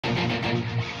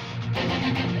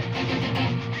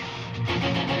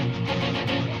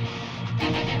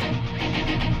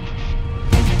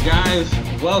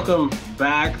guys, welcome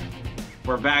back.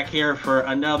 We're back here for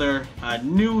another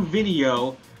new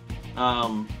video.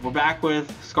 We're back with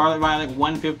Scarlet Violet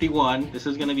 151. This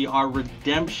is going to be our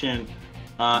redemption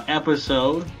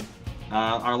episode.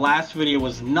 Our last video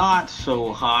was not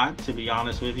so hot, to be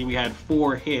honest with you. We had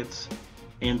 4 hits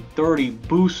and 30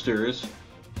 boosters.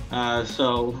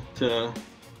 So to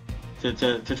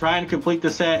try and complete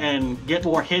the set and get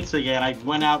more hits again, I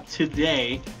went out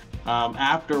today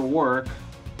after work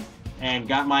and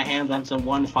got my hands on some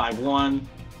 151.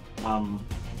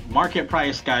 Market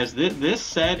price, guys. This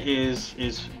set is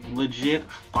legit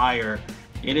fire.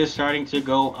 It is starting to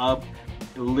go up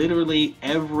literally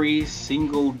every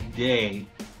single day.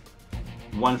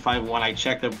 151. I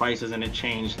checked the prices and it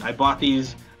changed. I bought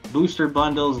these booster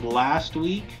bundles last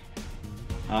week,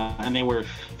 and they were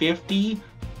 $50.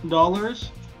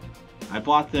 I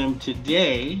bought them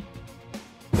today,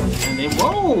 and they're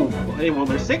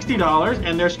 $60,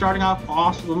 and they're starting off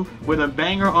awesome with a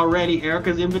banger already.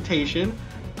 Erica's Invitation.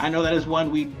 I know that is one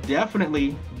we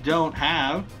definitely don't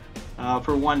have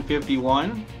for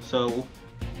 151, so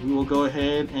we will go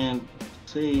ahead and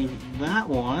save that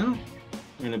one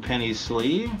in a penny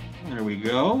sleeve. There we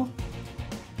go.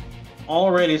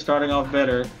 Already starting off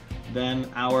better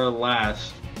than our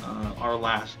last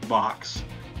box.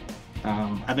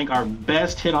 I think our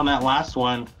best hit on that last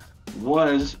one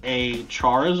was a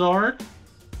Charizard,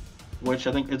 which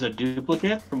I think is a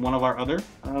duplicate from one of our other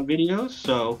videos.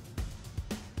 So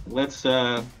let's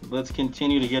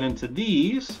continue to get into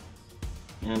these,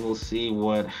 and we'll see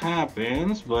what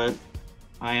happens. But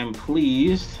I am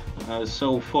pleased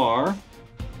so far.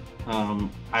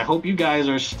 I hope you guys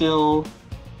are still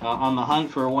on the hunt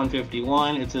for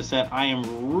 151. It's a set I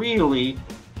am really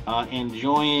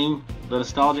enjoying. The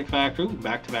nostalgic factor,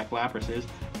 back-to-back Laprases,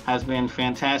 has been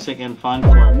fantastic and fun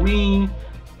for me.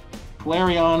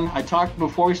 Flareon, I talked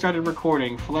before we started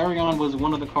recording. Flareon was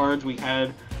one of the cards we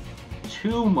had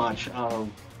too much of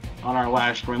on our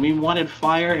last stream. We wanted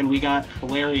fire, and we got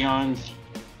Flareon's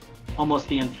almost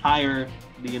the entire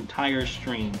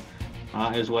stream,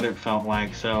 is what it felt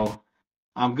like. So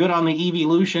I'm good on the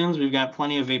evolutions. We've got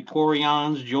plenty of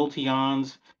Vaporeons,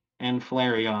 Jolteons, and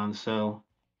Flareons. So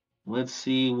let's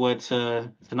see what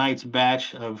tonight's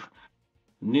batch of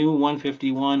new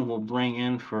 151 will bring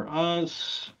in for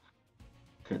us.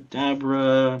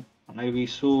 Kadabra,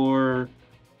 Ivysaur,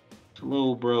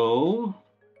 Slowbro,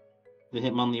 the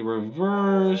Hitmonlee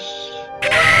reverse.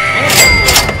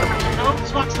 Oh,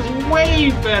 this box is way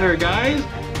better, guys.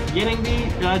 Getting the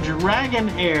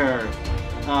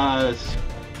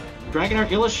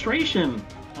Dragonair illustration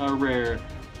rare.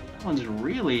 That one's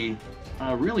really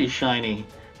shiny.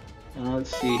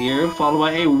 Let's see here, followed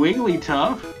by a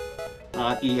Wigglytuff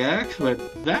EX, but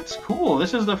that's cool.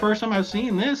 This is the first time I've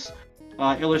seen this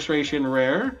illustration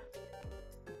rare.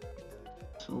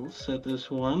 So let's set this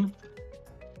one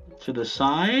to the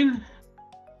side,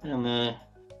 and the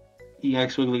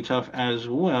EX Wigglytuff as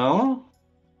well.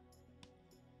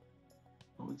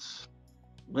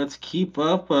 Let's keep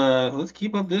up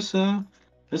this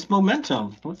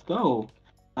momentum. Let's go.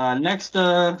 Next,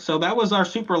 so that was our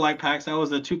super light packs. That was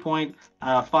the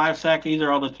 2.5 sack. These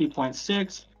are all the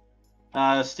 2.6.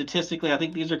 Statistically, I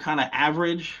think these are kind of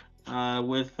average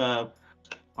with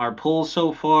our pulls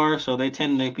so far. So they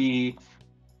tend to be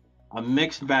a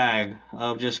mixed bag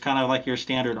of just kind of like your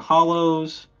standard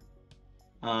holos,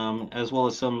 as well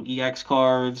as some EX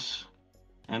cards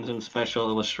and some special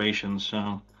illustrations.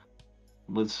 So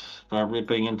let's start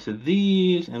ripping into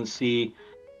these and see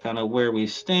kind of where we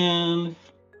stand.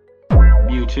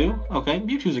 Mewtwo. Okay,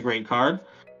 Mewtwo's a great card.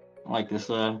 I like this,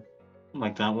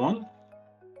 like that one.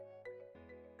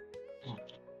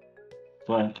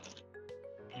 But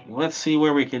let's see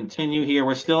where we continue here.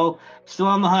 We're still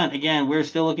on the hunt. Again, we're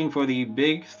still looking for the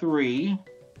big 3.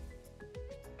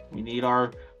 We need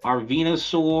our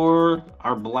Venusaur,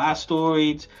 our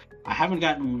Blastoids. I haven't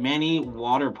gotten many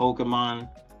water Pokemon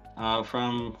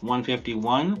from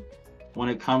 151 when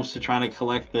it comes to trying to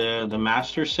collect the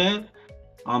master set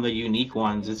on the unique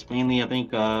ones. It's mainly, I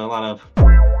think, a lot of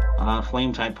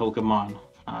flame type Pokemon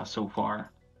so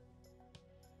far.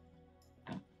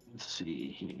 Let's see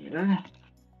here.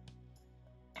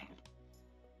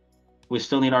 We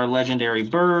still need our legendary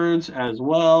birds as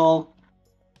well.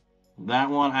 That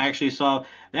one I actually saw.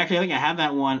 Actually, I think I had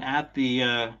that one at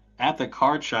the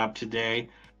card shop today,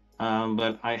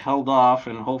 but I held off,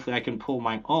 and hopefully I can pull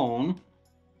my own.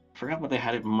 Forgot what they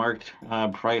had it marked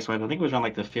price wise. I think it was around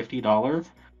like the $50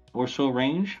 or so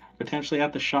range, potentially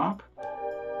at the shop.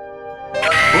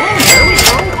 Oh, there we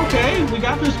go. Okay, we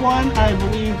got this one, I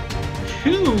believe,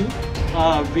 2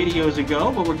 videos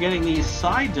ago, but we're getting these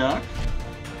Psyduck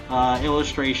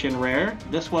illustration rare.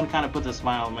 This one kind of puts a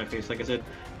smile on my face. Like I said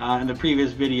in the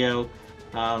previous video,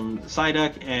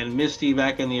 Psyduck and Misty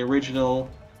back in the original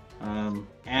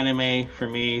anime, for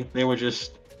me, they were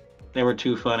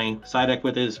too funny. Psyduck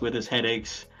with his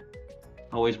headaches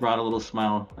always brought a little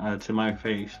smile to my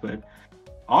face. But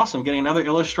awesome, getting another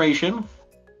illustration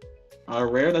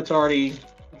rare. That's already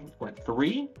what,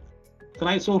 3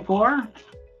 tonight so far.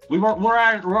 We're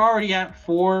already at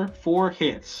four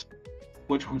hits,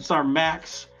 which was our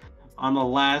max on the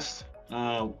last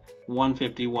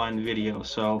 151 video.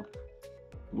 So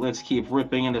let's keep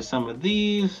ripping into some of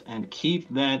these and keep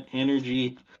that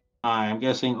energy high. I'm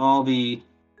guessing all the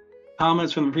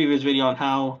comments from the previous video on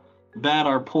how bad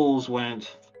our pulls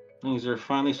went, things are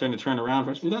finally starting to turn around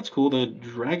for us. Ooh, that's cool. The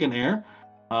Dragonair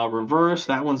reverse,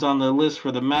 that one's on the list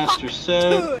for the Master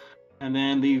Set, and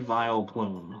then the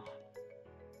Vileplume.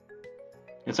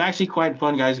 It's actually quite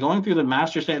fun, guys, going through the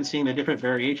Master Set and seeing the different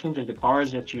variations of the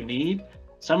cards that you need.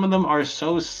 Some of them are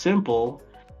so simple,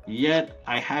 yet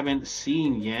I haven't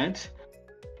seen yet.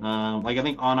 Like I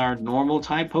think on our normal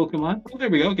type Pokemon. Oh, there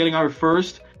we go, getting our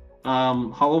first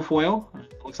holo foil.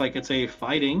 Looks like it's a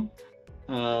fighting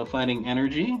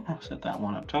energy. I'll set that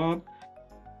one up top.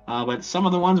 But some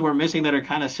of the ones we're missing that are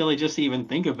kind of silly just to even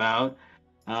think about,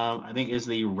 I think is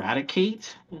the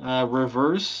Eradicate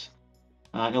reverse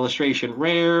illustration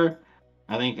rare.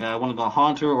 I think one of the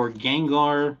Haunter or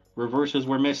Gengar reverses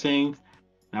we're missing.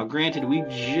 Now, granted, we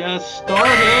just started.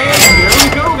 Here we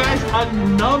go, guys.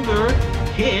 Another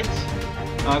hit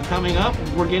coming up.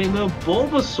 We're getting the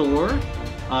Bulbasaur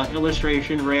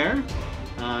illustration rare.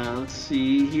 Let's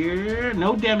see here.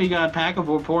 No Demigod pack of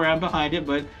Vaporeon behind it,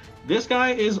 but this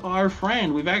guy is our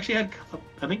friend. We've actually had,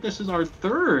 I think this is our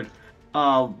third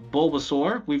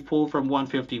Bulbasaur we've pulled from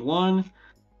 151.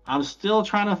 I'm still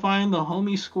trying to find the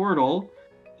homie Squirtle.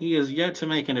 He is yet to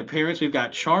make an appearance. We've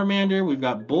got Charmander, we've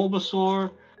got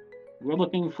Bulbasaur. We're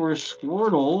looking for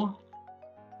Squirtle,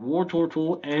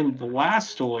 Wartortle, and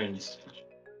Blastoise.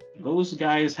 Those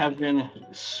guys have been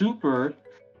super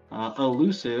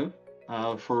elusive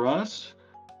for us.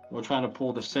 We're trying to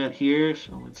pull the set here,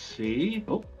 so let's see.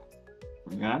 Oh,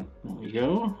 there we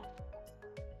go.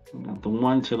 We got the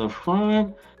one to the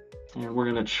front, and we're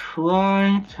gonna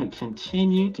try to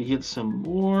continue to get some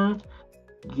more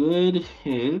good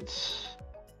hits.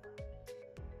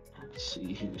 Let's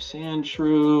see here,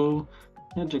 Sandshrew,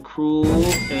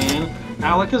 Tentacruel, and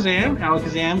Alakazam.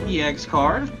 Alakazam EX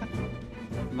card.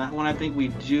 And that one I think we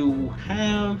do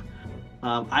have.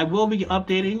 I will be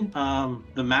updating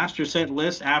the Master Set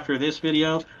list after this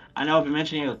video. I know I've been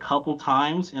mentioning it a couple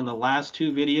times in the last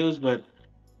 2 videos, but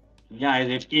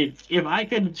guys, if I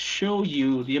could show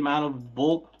you the amount of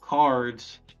bulk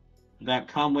cards that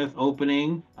come with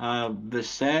opening the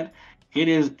set, it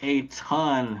is a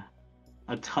ton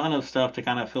of stuff to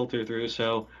kind of filter through.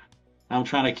 So I'm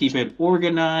trying to keep it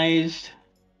organized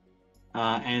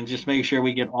and just make sure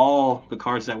we get all the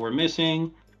cards that we're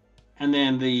missing. And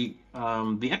then the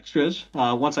extras,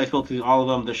 once I filter through all of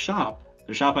them, the shop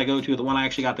I go to, the one I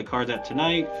actually got the cards at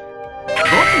tonight.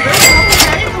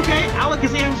 Okay,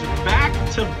 Alakazam's back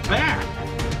to back.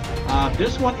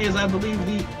 This one is, I believe,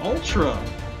 the ultra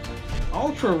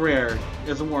rare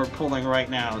is the one we're pulling right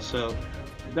now. So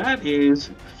that is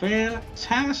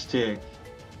fantastic.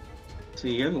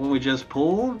 See here, the one we just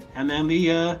pulled, and then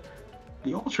the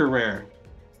ultra rare.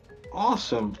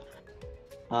 Awesome.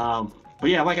 But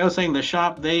yeah, like I was saying, the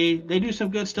shop, they do some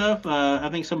good stuff. I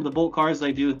think some of the bulk cards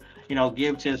they do,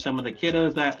 give to some of the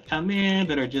kiddos that come in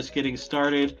that are just getting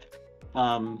started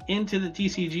into the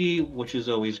TCG, which is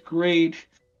always great.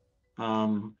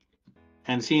 And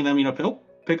seeing them,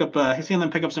 pick up some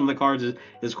of the cards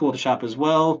is cool to shop as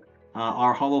well.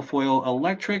 Our holofoil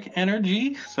electric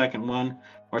energy, second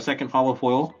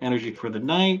holofoil energy for the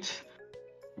night.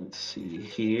 Let's see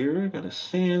here, got a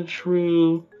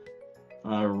Sandshrew.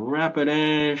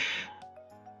 Rapidash,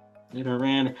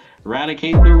 Nidoran,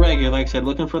 Eradicate the regular. Like I said,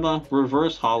 looking for the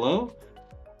reverse holo.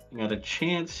 We got a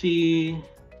Chansey,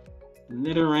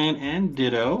 Nidoran, and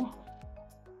Ditto.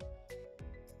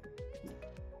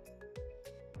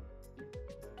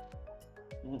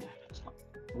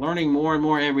 Learning more and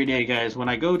more every day, guys. When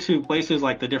I go to places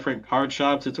like the different card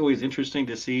shops, it's always interesting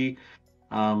to see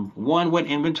what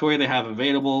inventory they have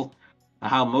available,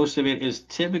 how most of it is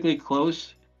typically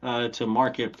close to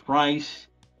market price,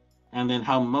 and then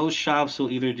how most shops will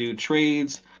either do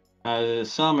trades.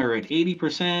 Some are at 80%,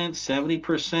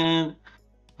 70%,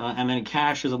 and then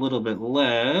cash is a little bit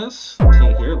less. Let's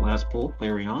see here, last pull,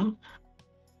 Flareon.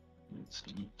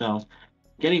 So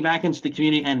getting back into the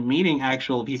community and meeting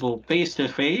actual people face to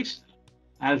face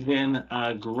has been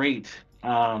great.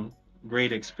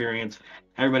 great experience.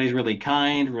 Everybody's really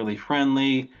kind, really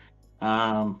friendly.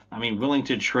 I mean, willing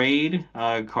to trade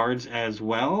cards as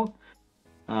well.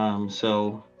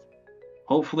 So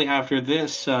hopefully after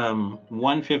this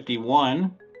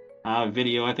 151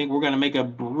 video, I think we're going to make a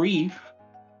brief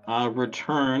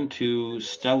return to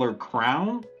Stellar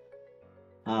Crown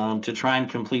to try and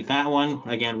complete that one.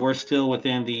 Again, we're still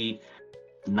within the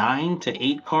 9 to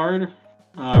 8 card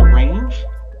range.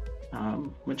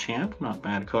 Machamp, not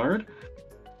bad card.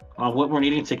 What we're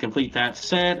needing to complete that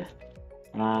set.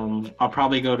 I'll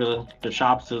probably go to the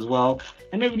shops as well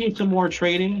and maybe do some more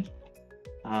trading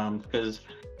because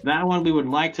that one we would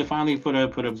like to finally put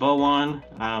a bow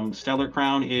on. Stellar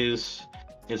Crown it's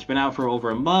been out for over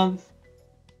a month.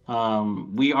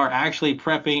 We are actually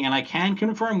prepping, and I can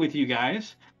confirm with you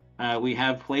guys, we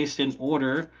have placed an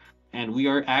order, and we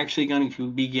are actually going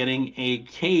to be getting a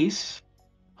case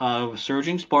of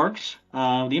Surging Sparks,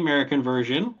 the American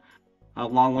version,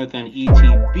 along with an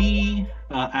ETB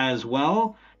as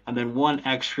well, and then one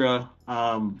extra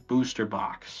booster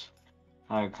box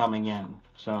coming in.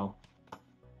 So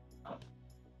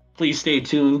please stay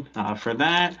tuned for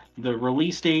that. The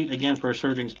release date, again, for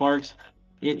Surging Sparks,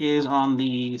 it is on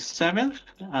the 7th.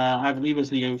 I believe it's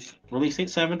the release date,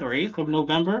 7th or 8th of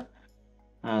November.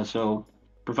 So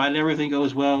provided everything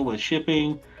goes well with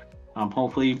shipping,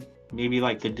 hopefully maybe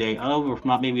like the day of, or if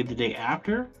not maybe the day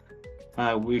after,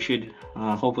 we should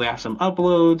hopefully have some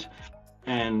uploads.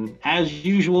 And as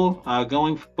usual,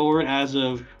 going forward, as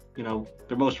of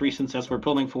the most recent sets we're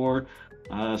pulling for,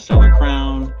 Stellar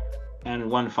Crown and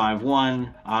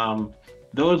 151,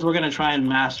 those we're going to try and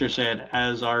master set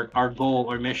as our goal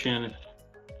or mission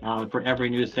for every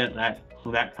new set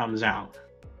that comes out.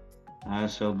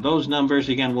 So those numbers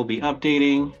again will be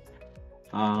updating,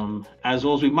 as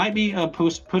well as we might be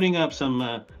putting up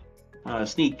some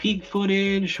sneak peek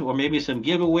footage or maybe some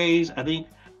giveaways. I think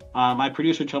my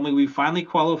producer told me we finally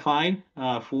qualified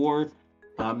for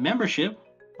membership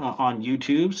on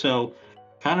YouTube, so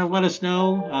kind of let us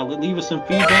know, leave us some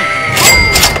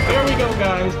feedback. There we go,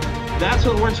 guys. That's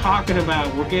what we're talking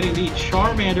about. We're getting the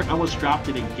Charmander. I almost dropped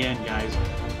it again, guys.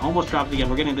 Almost dropped it again.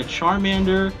 We're getting the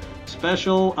Charmander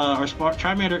special, or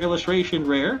Charmander illustration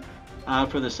rare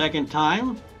for the second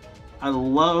time. I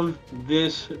love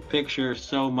this picture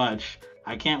so much.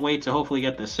 I can't wait to hopefully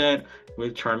get the set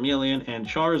with Charmeleon and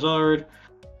Charizard.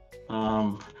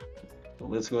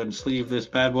 Let's go ahead and sleeve this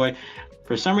bad boy.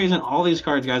 For some reason, all these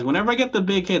cards, guys, whenever I get the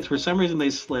big hits, for some reason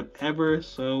they slip ever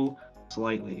so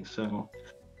slightly. So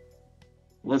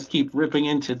let's keep ripping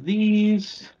into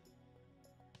these.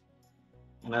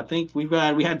 And I think we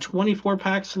had 24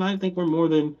 packs tonight. I think we're more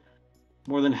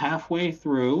than halfway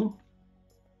through.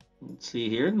 Let's see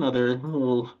here, another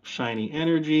little shiny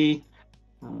energy.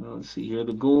 Let's see here,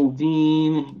 the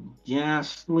Goldeen,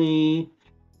 Ghastly,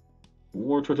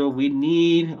 Wartortle. We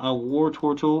need a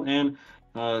Wartortle and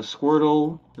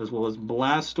Squirtle, as well as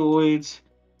Blastoids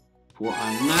for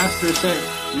our master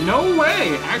set. No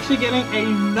way! Actually getting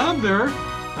another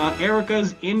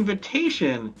Erica's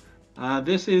Invitation.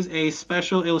 This is a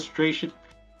special illustration.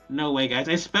 No way, guys.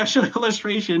 A special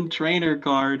illustration trainer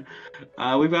card.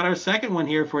 We've got our second one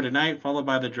here for tonight, followed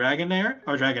by the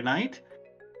Dragonite.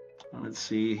 Let's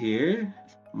see here.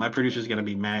 My producer's going to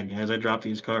be mad, guys. I dropped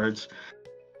these cards.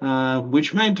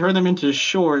 Which might turn them into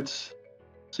shorts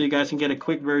so you guys can get a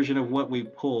quick version of what we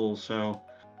pull. So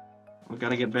we've got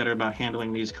to get better about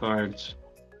handling these cards.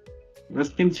 Let's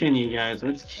continue, guys.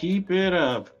 Let's keep it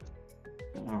up.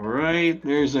 All right.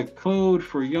 There's a code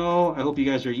for y'all. I hope you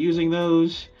guys are using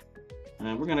those.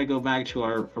 And we're going to go back to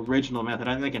our original method.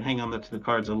 I think I can hang on to the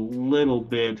cards a little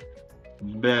bit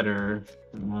better.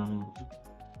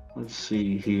 Let's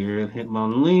see here.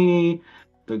 Hitmonlee,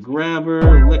 the Grabber,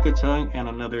 Lickitung, and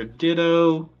another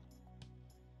Ditto.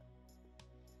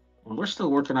 And we're still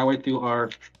working our way through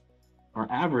our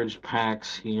average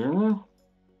packs here.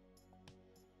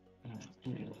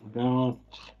 There we go.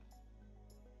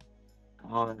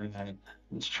 All right.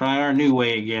 Let's try our new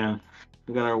way again.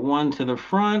 We've got our one to the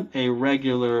front, a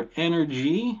regular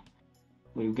energy.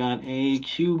 We've got a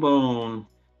Cubone,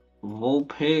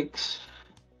 Vulpix.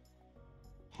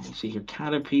 Let's see here,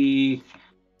 Caterpie,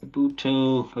 a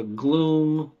Buto, a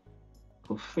Gloom,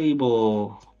 a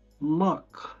Fable,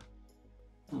 Muck.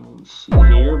 Let's see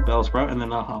here, Bellsprout, and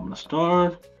then a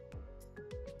Star.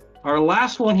 Our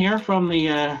last one here from the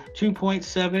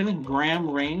 2.7 gram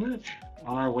range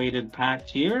on our weighted pack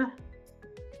here.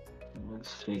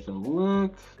 Let's take a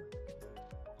look.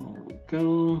 There we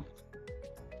go.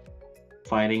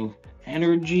 Fighting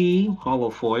Energy,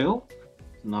 Holofoil,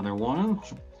 another one.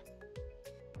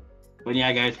 But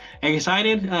yeah, guys,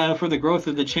 excited for the growth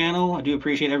of the channel. I do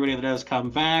appreciate everybody that does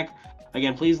come back.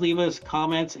 Again, please leave us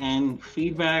comments and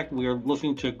feedback. We are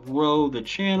looking to grow the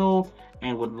channel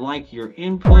and would like your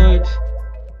input.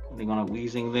 Nothing on a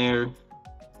wheezing there.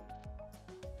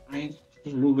 Right,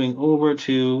 moving over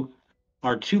to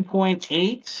our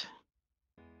 2.8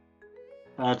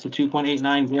 to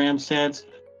 2.89 gram sets.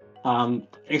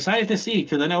 Excited to see,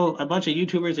 because I know a bunch of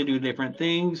YouTubers, they do different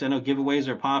things. I know giveaways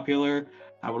are popular.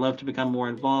 I would love to become more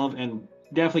involved and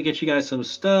definitely get you guys some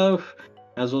stuff,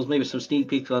 as well as maybe some sneak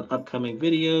peeks on upcoming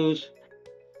videos.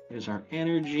 Here's our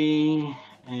energy,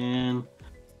 and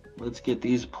let's get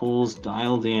these pulls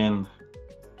dialed in.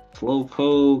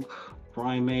 Slowpoke,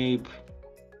 Primeape,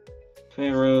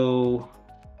 Pharaoh,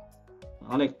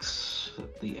 Onyx,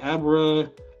 the Abra,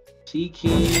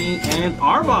 Seaking, and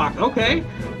Arbok. Okay,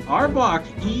 Arbok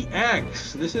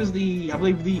EX. This is the, I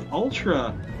believe, the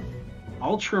ultra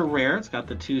rare. It's got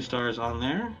the 2 stars on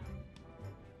there.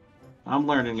 I'm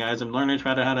learning, guys. I'm learning to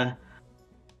try to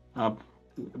how to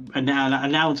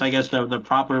announce, I guess, the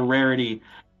proper rarity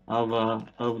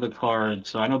of the cards.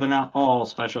 So I know they're not all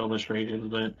special illustrations,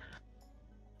 but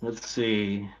let's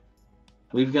see.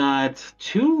 We've got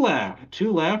 2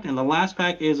 left, and the last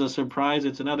pack is a surprise.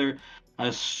 It's another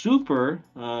super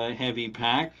heavy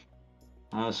pack.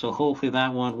 So hopefully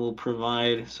that one will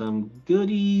provide some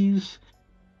goodies.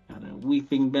 Got a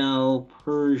Weeping Bell,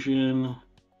 Persian,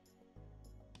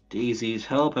 Daisy's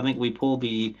Help. I think we pulled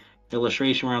the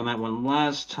illustration around that one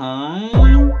last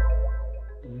time.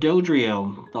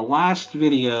 Dodrio, the last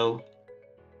video,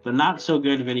 the not so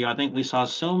good video. I think we saw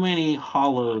so many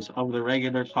hollows of the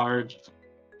regular cards.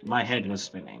 My head was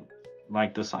spinning,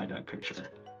 like the Psyduck picture.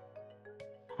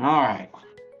 All right,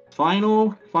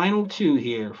 final 2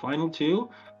 here. Final 2,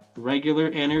 regular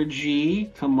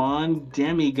energy. Come on,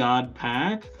 Demigod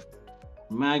pack.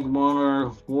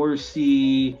 Magmar,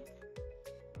 Horsey,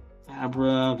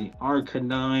 Abra, the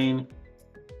Arcanine,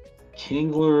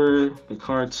 Kingler, the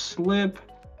card Slip,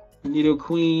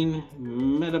 Nidoqueen,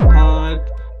 Metapod,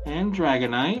 and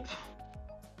Dragonite.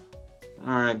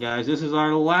 Alright, guys, this is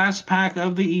our last pack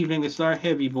of the evening. This is our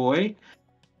heavy boy.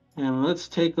 And let's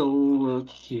take a look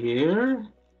here.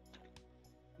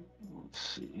 Let's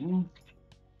see.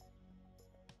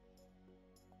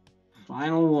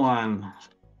 Final one.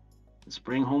 Let's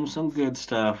bring home some good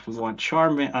stuff. We want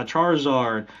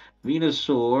Charizard,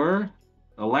 Venusaur,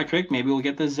 Electric. Maybe we'll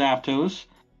get the Zapdos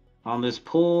on this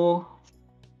pull.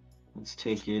 Let's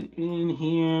take it in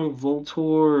here.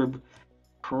 Voltorb,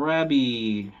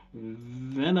 Krabby,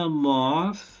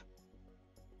 Venomoth,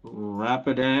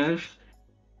 Rapidash,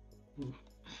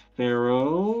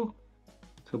 Pharaoh,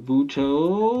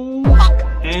 Kabuto,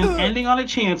 and ending on a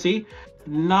Chansey.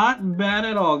 Not bad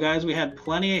at all, guys. We had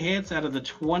plenty of hits out of the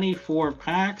 24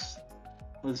 packs.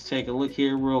 Let's take a look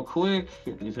here real quick.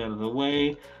 Get these out of the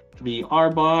way. The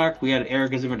Arbok. We had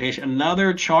Erica's Invitation.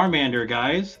 Another Charmander,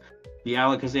 guys. The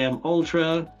Alakazam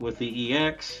Ultra with the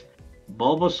EX.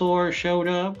 Bulbasaur showed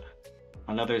up.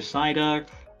 Another Psyduck.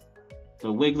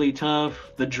 The Wigglytuff.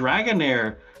 The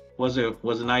Dragonair was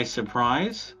a nice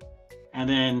surprise. And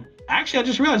then, actually, I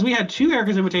just realized we had 2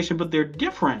 Erica's Invitation, but they're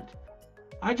different.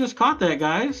 I just caught that,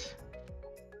 guys.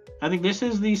 I think this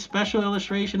is the special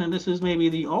illustration, and this is maybe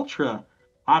the Ultra.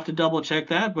 I'll have to double check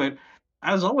that, but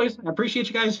as always, I appreciate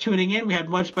you guys tuning in. We had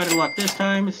much better luck this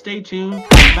time. Stay tuned.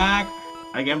 Come back.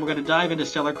 Again, we're going to dive into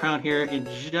Stellar Crown here in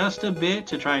just a bit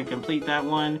to try and complete that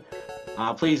one.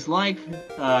 Please like,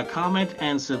 comment,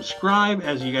 and subscribe,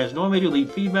 as you guys normally do.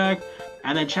 Leave feedback.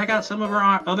 And then check out some of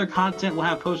our other content we'll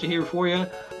have posted here for you.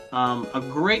 A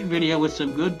great video with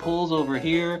some good pulls over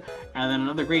here, and then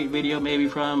another great video maybe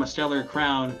from a Stellar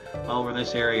Crown over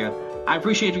this area. I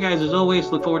appreciate you guys as always.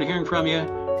 Look forward to hearing from you,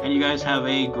 and you guys have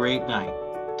a great night.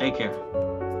 Take care.